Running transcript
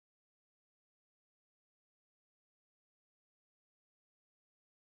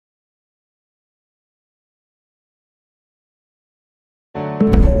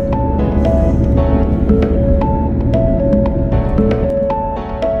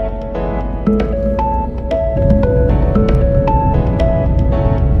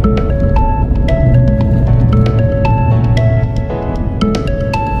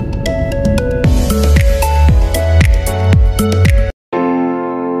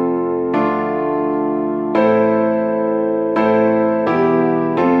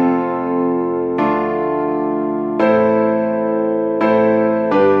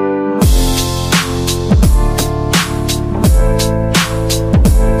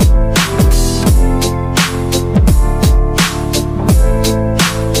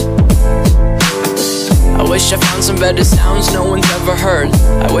I found some better sounds no one's ever heard.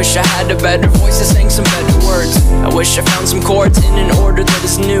 I wish I had a better voice that sang some better words. I wish I found some chords in an order that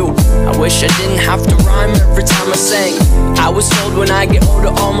is new. I wish I didn't have to rhyme every time I sang. I was told when I get older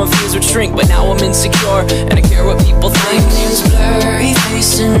all my fears would shrink, but now I'm insecure and I care what people think. My name's blurry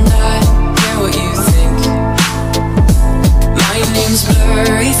face and I care what you think. My name's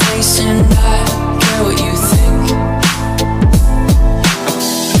blurry face and I care what you think.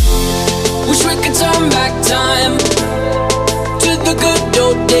 Wish we could turn back time to the good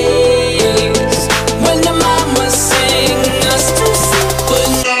old days when the mama sang us to sleep, but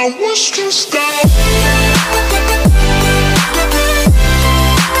now we're stressed out.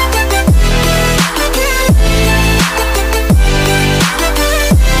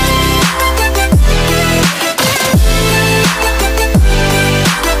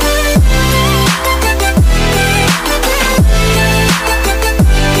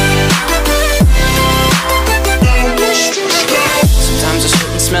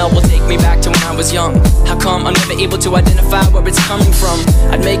 Will take me back to when I was young. How come I'm never able to identify where it's coming from?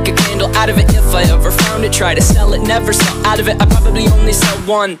 I'd make a candle out of it if I ever found it. Try to sell it, never sell out of it. I probably only sell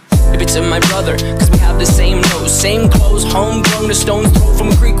one. Maybe to my brother, cause we have the same nose, same clothes, homegrown, a stone's throw from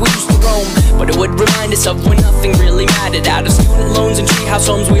a creek we used to roam. But it would remind us of when nothing really mattered. Out of student loans and treehouse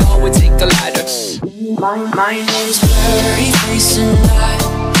homes, we all would take a ladder. My name's blurry face and I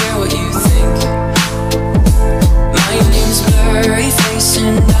care what you think. My name's blurry face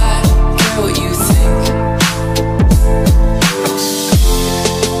and I care what you think.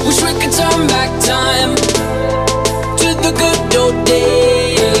 Wish we could turn back time to the good old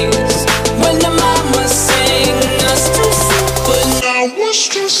days when the mama sang us to sleep, but now we're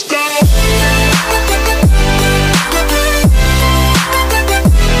stressed out.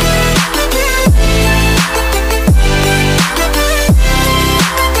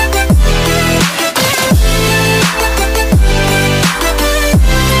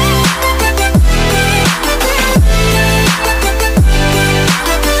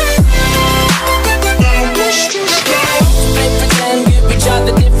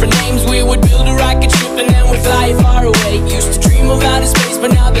 Fly far away, used to dream of outer space, but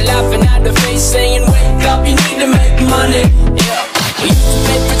now they're laughing at the face, saying wake up, you need to make money. Yeah, we used to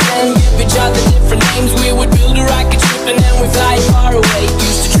play pretend, give each other different names. We would build a rocket ship and then we fly far away.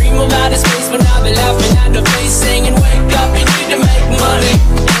 Used to dream of outer space, but now they're laughing at the face, saying wake up, you need to make money.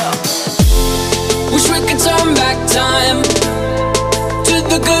 Yeah, wish we could turn back time to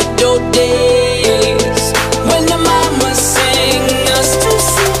the good old days when the mama sang us to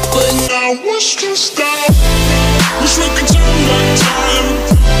sleep, but now we're stressed out. Wish we could turn back time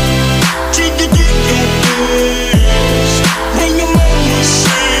to the good old days when the mama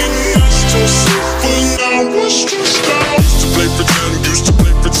sang us to sleep, but now we're stressed out. Used to play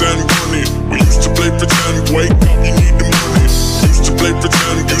pretend, money. We used to play pretend, wake up, you need the money. Used to play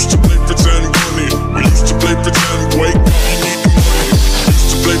pretend, money. We used to play pretend, wake up, you need the money.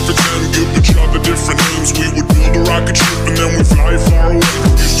 Used to play pretend, give each other different names. We would build a rocket ship and then we fly far away.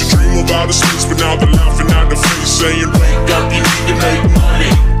 Used to dream of outer space, but now they're laughing at the face, saying wake up, you need to make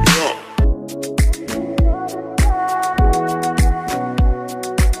money. Yeah.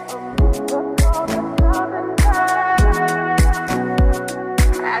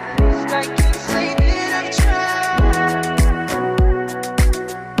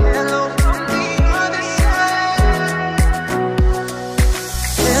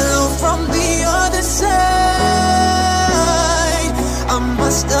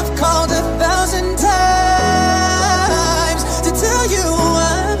 I've called 1,000 times to tell you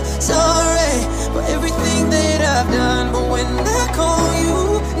I'm sorry for everything that I've done, but when I call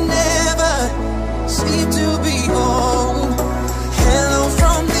you, never seem to be home. Hello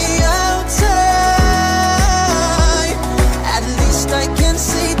from the outside, at least I can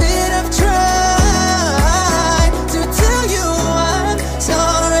say that I've tried to tell you I'm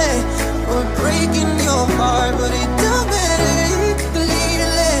sorry for breaking your heart, but it don't matter.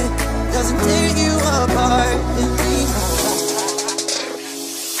 Doesn't tear you apart anymore.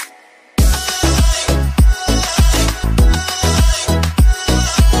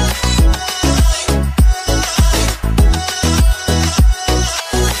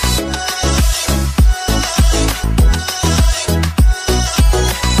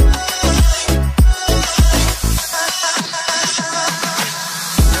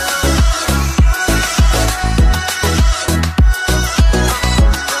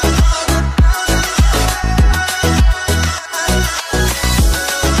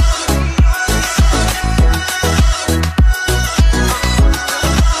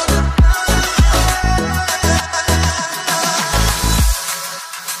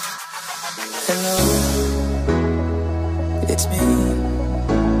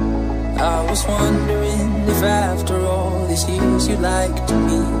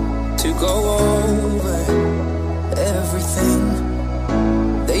 to go over everything.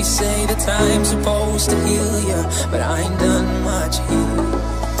 They say the time's supposed to heal ya, but I ain't done much here.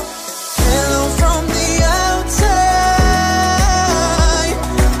 Hello from the outside,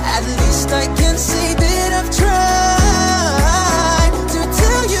 at least I can see that I've tried to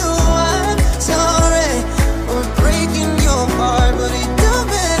tell you I'm sorry for breaking your heart, but it don't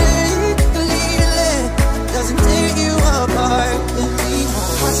matter, clearly doesn't tear you apart anymore.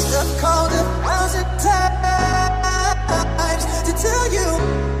 Must have called 1,000 times to tell you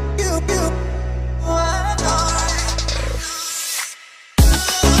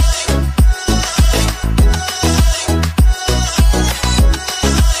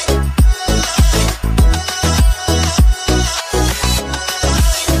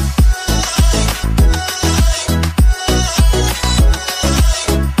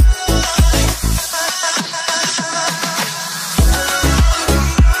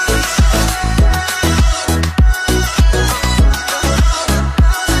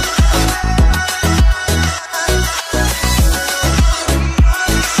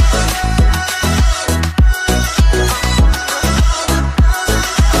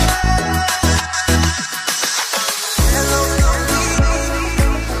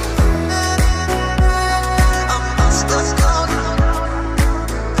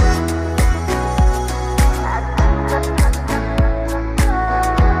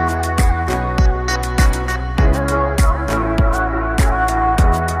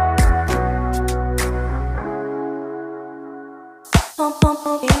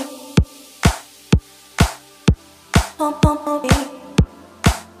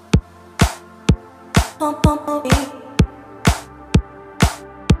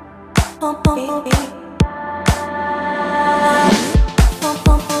Pump,